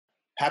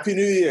Happy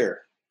New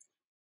Year.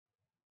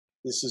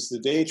 This is the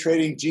Day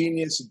Trading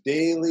Genius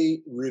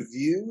Daily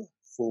Review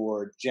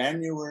for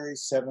January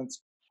 7th.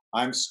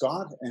 I'm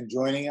Scott, and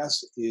joining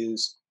us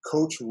is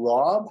Coach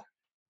Rob.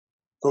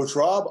 Coach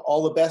Rob,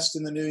 all the best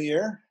in the new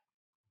year.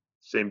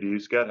 Same to you,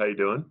 Scott. How you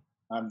doing?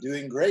 I'm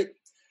doing great.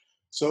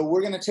 So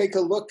we're going to take a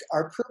look.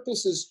 Our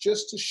purpose is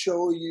just to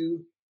show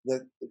you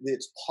that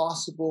it's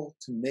possible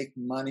to make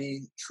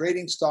money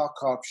trading stock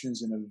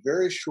options in a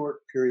very short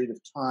period of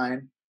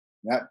time,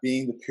 that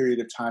being the period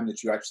of time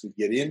that you actually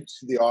get into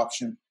the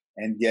option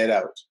and get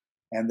out,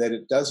 and that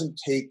it doesn't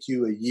take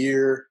you a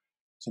year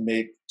to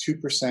make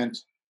 2%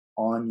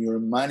 on your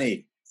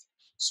money.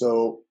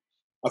 So,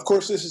 of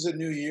course, this is a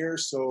new year,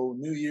 so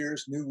new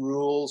years, new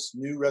rules,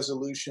 new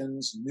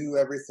resolutions, new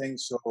everything.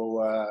 So,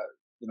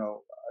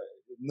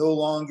 no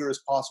longer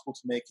is possible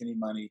to make any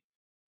money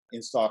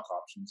in stock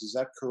options. Is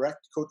that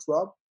correct, Coach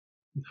Rob?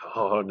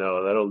 Oh,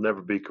 no, that'll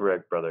never be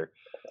correct, brother.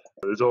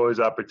 There's always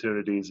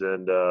opportunities,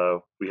 and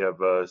we have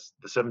the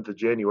 7th of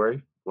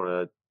January. Want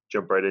to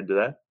jump right into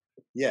that?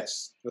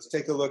 Yes. Let's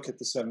take a look at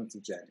the 7th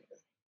of January.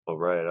 All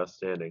right,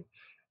 outstanding.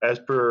 As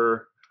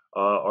per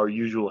our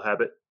usual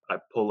habit, I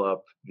pull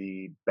up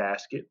the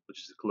basket, which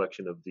is a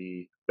collection of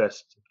the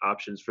best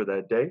options for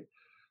that day,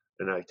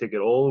 and I take it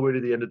all the way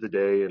to the end of the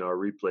day in our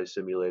replay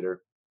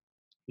simulator.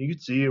 You can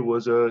see it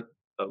was a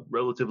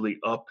relatively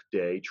up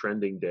day,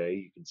 trending day.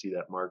 You can see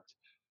that marked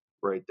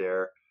right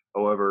there.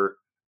 However,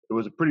 it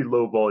was a pretty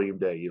low volume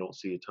day. You don't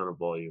see a ton of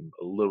volume,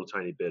 a little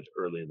tiny bit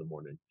early in the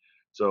morning.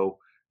 So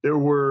there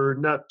were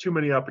not too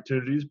many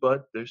opportunities,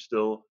 but there's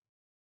still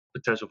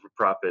potential for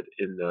profit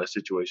in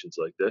situations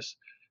like this.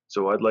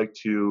 So I'd like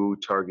to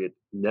target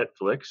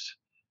Netflix,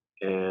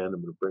 and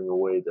I'm going to bring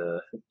away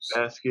the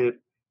basket,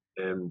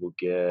 and we'll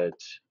get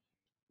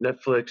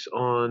Netflix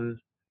on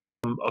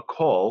a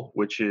call,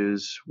 which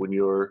is when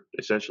you're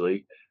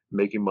essentially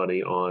making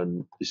money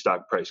on the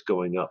stock price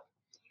going up.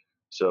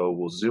 So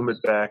we'll zoom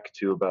it back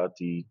to about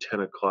the 10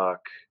 o'clock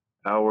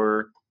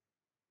hour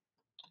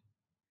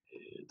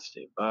and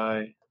stand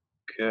by.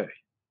 Okay.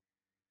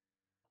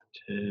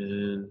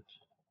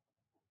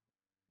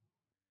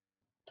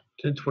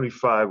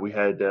 10:25, we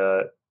had,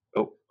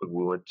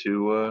 we went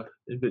to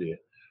NVDA.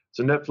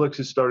 So Netflix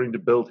is starting to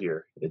build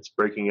here. It's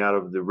breaking out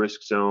of the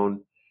risk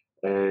zone,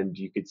 and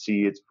you could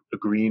see it's a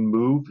green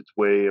move. It's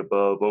way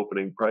above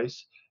opening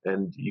price,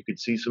 and you could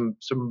see some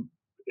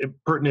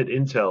pertinent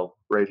intel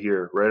right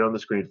here, right on the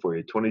screen for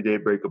you. 20-day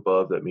break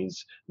above. That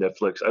means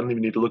Netflix. I don't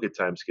even need to look at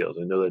timescales.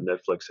 I know that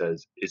Netflix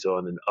is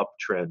on an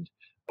uptrend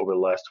over the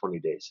last 20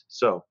 days.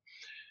 So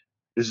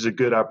this is a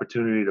good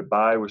opportunity to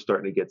buy. We're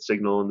starting to get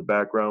signal in the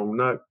background. We're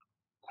not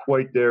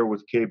quite there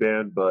with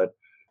K-band, but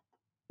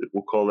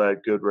we'll call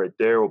that good right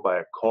there. We'll buy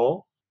a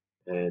call.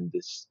 And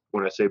this,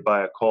 when I say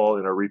buy a call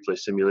in our replay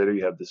simulator,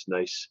 you have this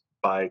nice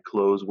buy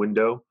close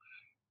window,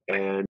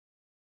 and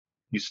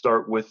you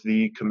start with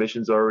the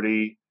commissions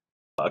already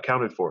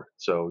accounted for.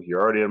 So you're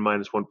already at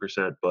minus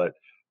 1%, but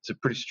it's a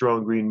pretty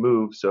strong green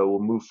move. So we'll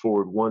move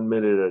forward 1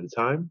 minute at a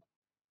time.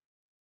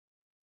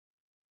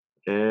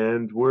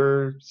 And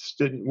we're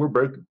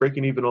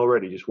breaking even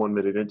already, just 1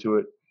 minute into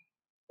it.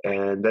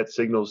 And that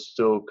signal's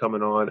still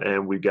coming on,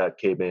 and we've got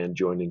K-band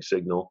joining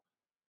signal.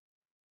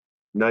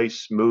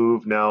 Nice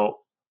move. Now,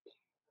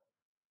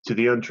 to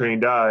the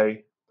untrained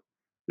eye,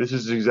 this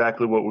is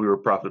exactly what we were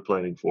profit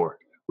planning for.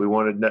 We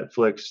wanted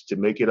Netflix to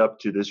make it up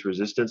to this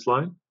resistance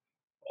line,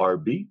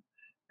 RB,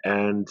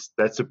 and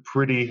that's a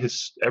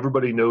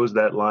everybody knows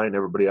that line,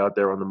 everybody out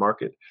there on the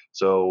market.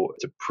 So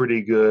it's a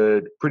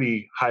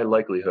pretty high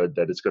likelihood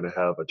that it's going to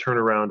have a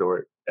turnaround,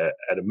 or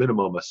at a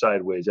minimum, a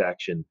sideways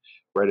action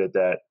right at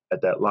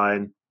that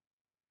line.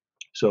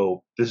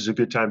 So this is a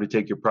good time to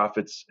take your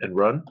profits and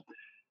run,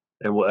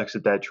 and we'll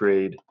exit that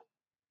trade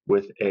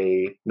with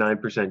a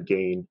 9%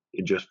 gain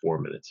in just 4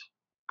 minutes.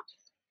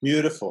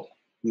 Beautiful,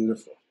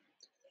 beautiful.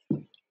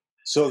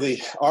 So the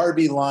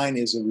RB line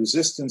is a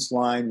resistance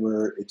line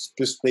where it's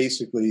just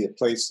basically a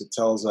place that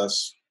tells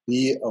us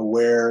be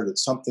aware that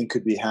something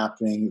could be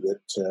happening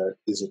that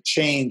is a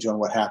change on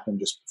what happened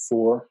just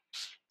before.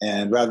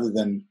 And rather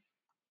than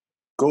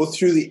go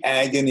through the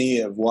agony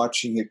of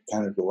watching it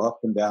kind of go up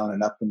and down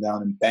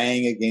and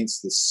bang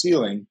against the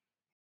ceiling,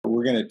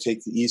 we're going to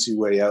take the easy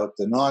way out,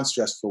 the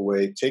non-stressful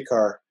way, take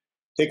our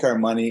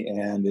money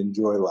and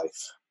enjoy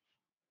life.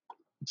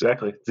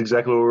 Exactly. It's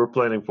exactly what we're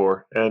planning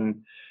for.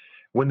 And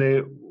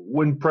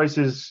when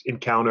prices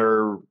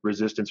encounter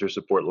resistance or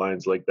support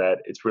lines like that,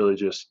 it's really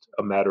just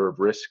a matter of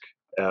risk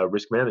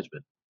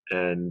management.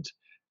 And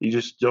you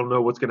just don't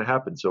know what's going to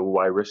happen. So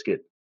why risk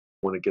it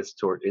when it gets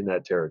in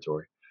that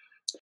territory?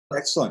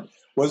 Excellent.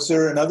 Was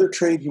there another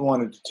trade you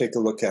wanted to take a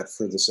look at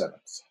for the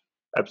 7th?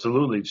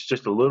 Absolutely. It's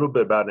just a little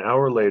bit, about an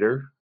hour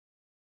later.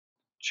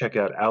 Check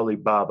out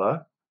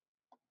Alibaba.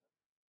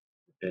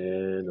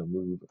 And I'll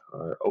move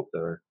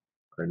our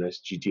nice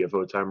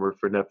GTFO timer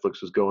for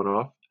Netflix was going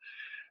off.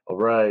 All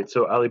right,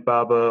 so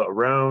Alibaba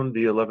around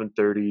the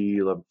 11:30,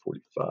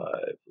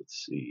 11:45.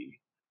 Let's see.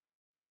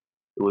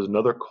 It was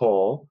another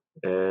call,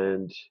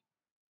 and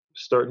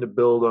starting to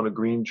build on a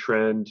green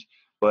trend.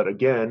 But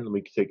again, let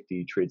me take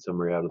the trade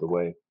summary out of the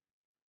way.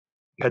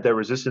 We had that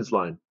resistance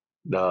line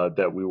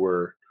that we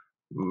were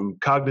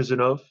cognizant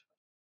of,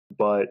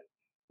 but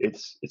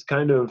it's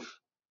kind of,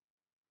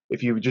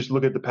 if you just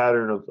look at the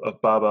pattern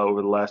of Baba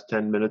over the last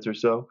 10 minutes or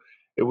so,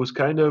 it was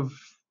kind of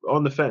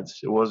on the fence.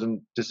 It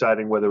wasn't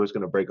deciding whether it was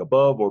going to break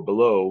above or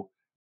below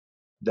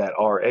that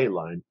RA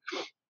line.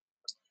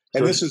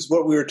 And this is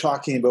what we were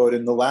talking about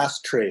in the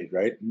last trade,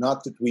 right?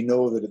 Not that we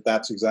know that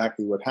that's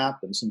exactly what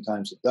happened.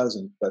 Sometimes it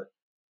doesn't, but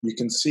you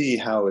can see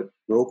how it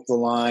broke the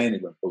line,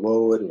 it went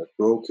below it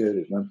broke it,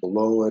 it went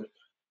below it.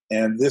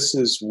 And this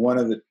is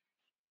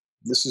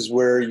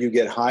where you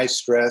get high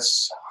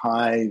stress,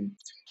 high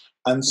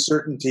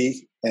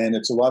uncertainty, and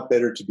it's a lot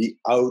better to be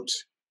out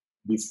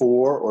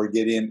before or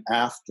get in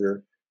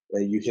after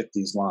you hit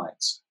these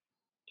lines.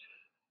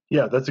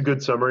 Yeah, that's a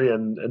good summary.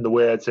 And the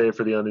way I'd say it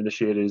for the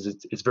uninitiated is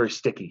it's very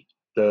sticky.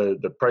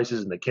 The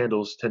prices and the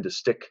candles tend to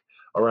stick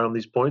around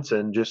these points,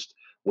 and just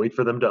wait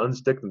for them to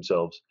unstick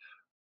themselves.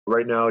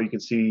 Right now, you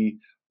can see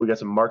we got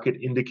some market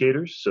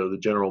indicators. So the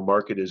general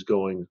market is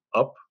going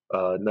up,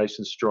 nice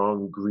and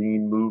strong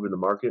green move in the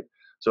market.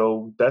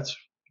 So that's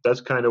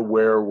kind of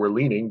where we're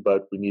leaning,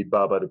 but we need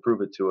Baba to prove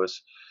it to us.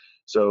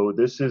 So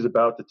this is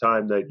about the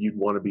time that you'd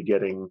want to be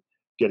getting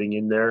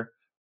in there,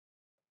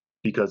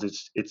 because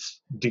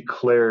it's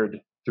declared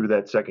through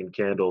that second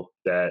candle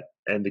that,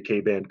 and the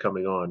K band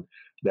coming on,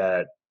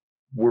 that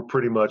we're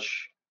pretty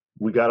much,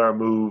 we got our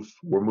move,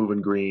 we're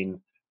moving green.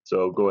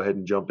 So go ahead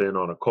and jump in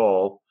on a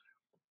call.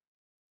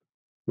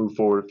 Move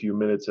forward a few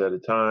minutes at a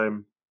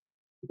time.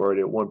 We're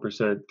already at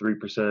 1%,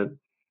 3%,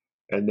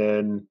 and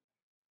then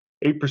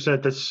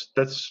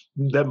 8%.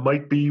 That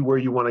might be where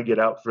you want to get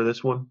out for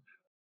this one,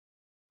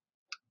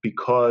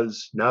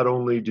 because not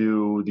only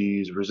do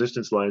these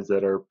resistance lines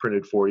that are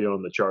printed for you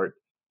on the chart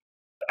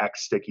act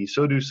sticky,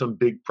 so do some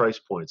big price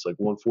points like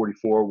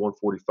 144,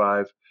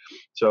 145.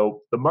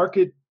 So the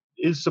market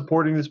is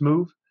supporting this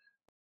move.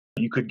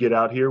 You could get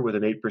out here with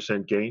an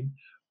 8% gain,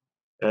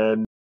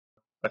 and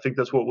I think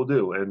that's what we'll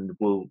do. And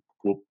we'll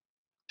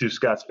do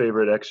Scott's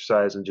favorite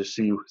exercise and just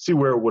see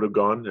where it would have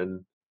gone,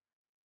 and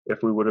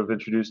if we would have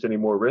introduced any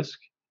more risk.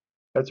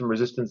 Had some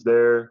resistance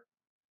there,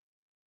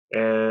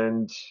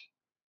 and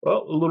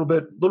well, a little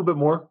bit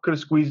more. Could have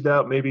squeezed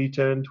out maybe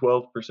 10,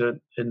 12%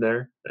 in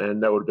there,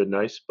 and that would have been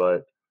nice,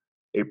 but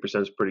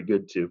 8% is pretty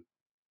good too.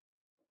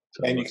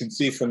 So, and you can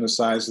see from the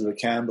size of the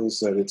candles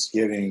that it's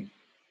getting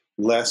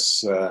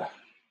less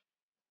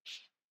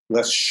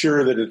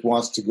sure that it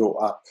wants to go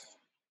up.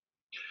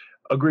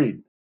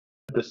 Agreed.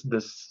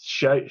 This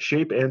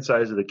shape and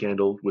size of the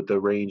candle with the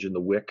range and the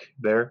wick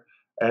there,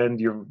 and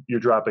you're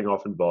dropping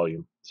off in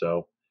volume.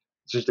 So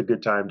it's just a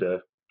good time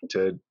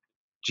to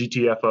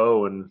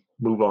GTFO and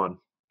move on.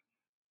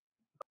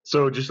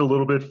 So just a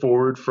little bit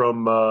forward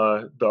from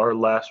our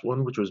last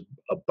one, which was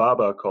a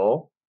Baba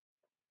call.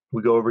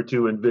 We go over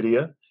to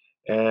NVDA,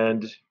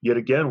 and yet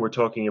again, we're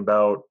talking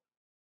about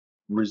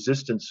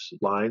resistance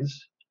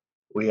lines.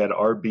 We had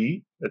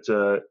RB. That's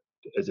a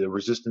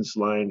resistance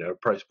line, a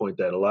price point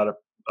that a lot of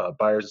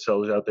buyers and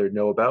sellers out there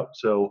know about.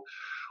 So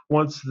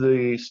once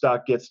the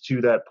stock gets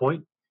to that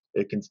point,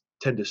 it can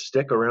tend to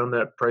stick around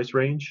that price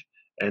range,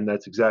 and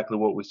that's exactly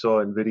what we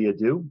saw NVIDIA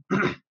do.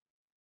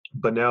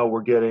 But now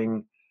we're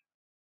getting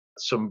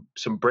some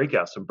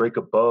breakouts, some break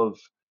above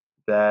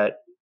that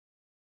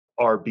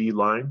RB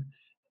line,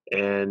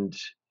 and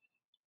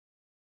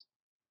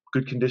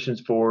good conditions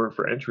for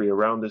entry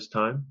around this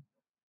time.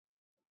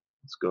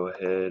 Let's go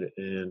ahead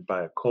and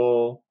buy a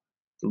call.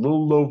 It's a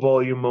little low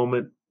volume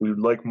moment. We would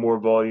like more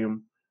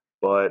volume,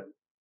 but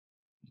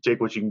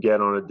take what you can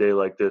get on a day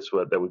like this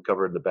that we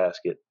covered in the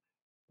basket.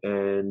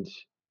 And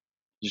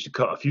just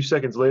a few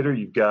seconds later,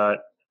 you've got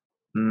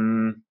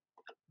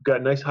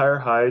nice higher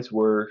highs.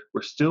 We're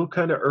still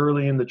kind of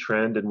early in the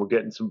trend, and we're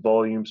getting some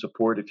volume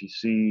support. If you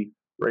see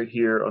right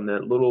here on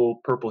that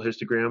little purple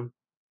histogram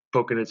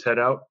poking its head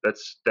out,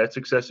 that's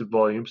excessive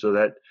volume. So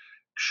that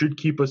should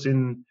keep us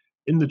in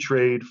the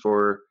trade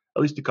for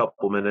at least a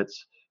couple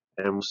minutes,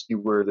 and we'll see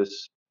where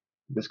this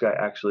guy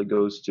actually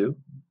goes to.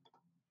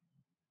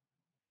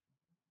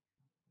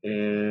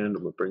 And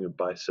we'll bring a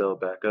buy sell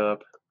back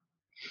up.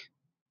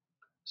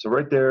 So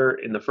right there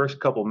in the first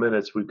couple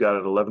minutes, we've got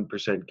an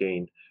 11%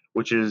 gain,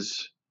 which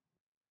is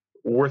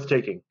worth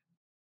taking.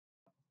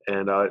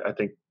 And I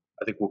think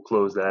we'll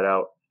close that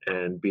out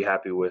and be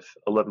happy with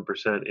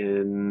 11%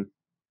 in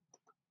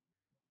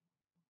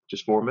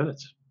just 4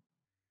 minutes.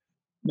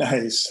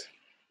 Nice.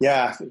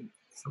 Yeah,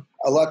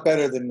 a lot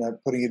better than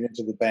putting it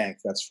into the bank,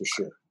 that's for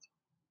sure.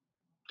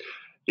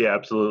 Yeah,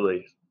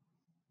 absolutely.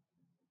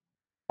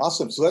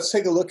 Awesome. So let's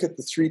take a look at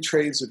the 3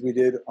 trades that we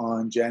did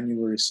on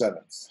January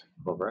 7th.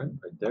 All right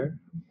there.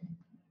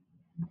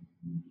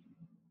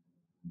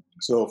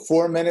 So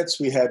 4 minutes,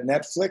 we had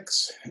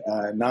Netflix,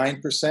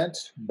 9%.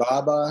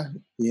 Baba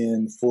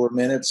in 4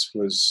 minutes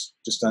was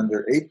just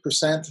under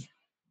 8%.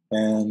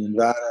 And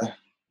Nevada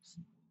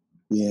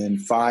in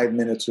 5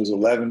 minutes was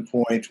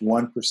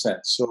 11.1%.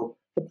 So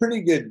a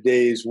pretty good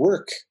day's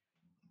work.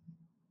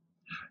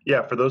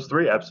 Yeah, for those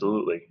 3,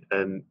 absolutely.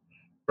 And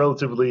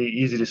relatively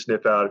easy to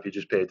sniff out if you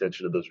just pay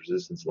attention to those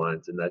resistance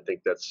lines. And I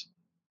think that's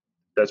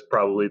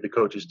probably the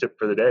coach's tip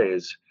for the day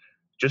is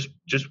just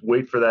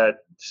wait for that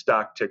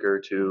stock ticker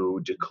to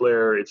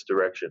declare its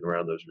direction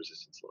around those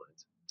resistance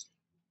lines.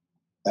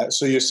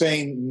 So you're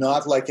saying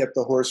not like at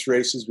the horse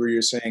races where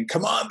you're saying,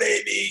 come on,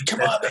 baby, 2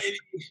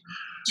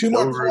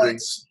 No more rooting.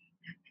 points.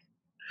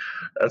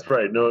 That's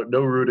right. No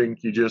rooting.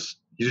 You just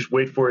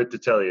wait for it to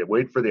tell you.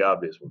 Wait for the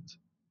obvious ones.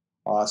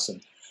 Awesome.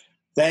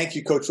 Thank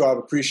you, Coach Rob.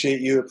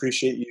 Appreciate you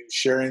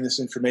sharing this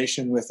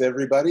information with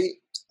everybody.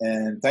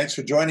 And thanks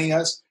for joining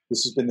us.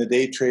 This has been the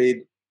Day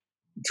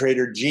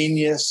Trader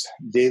Genius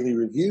Daily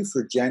Review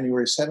for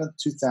January 7th,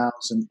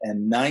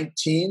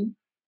 2019.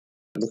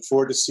 I look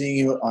forward to seeing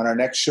you on our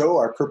next show.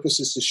 Our purpose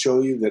is to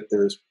show you that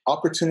there's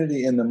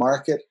opportunity in the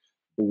market.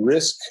 The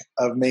risk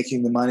of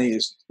making the money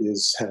is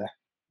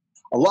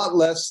a lot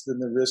less than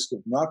the risk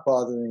of not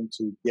bothering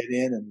to get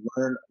in and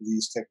learn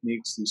these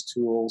techniques, these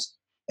tools,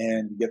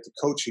 and get the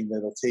coaching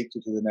that'll take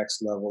you to the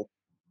next level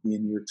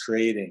in your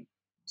trading.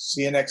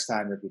 See you next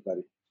time,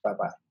 everybody.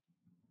 Bye-bye.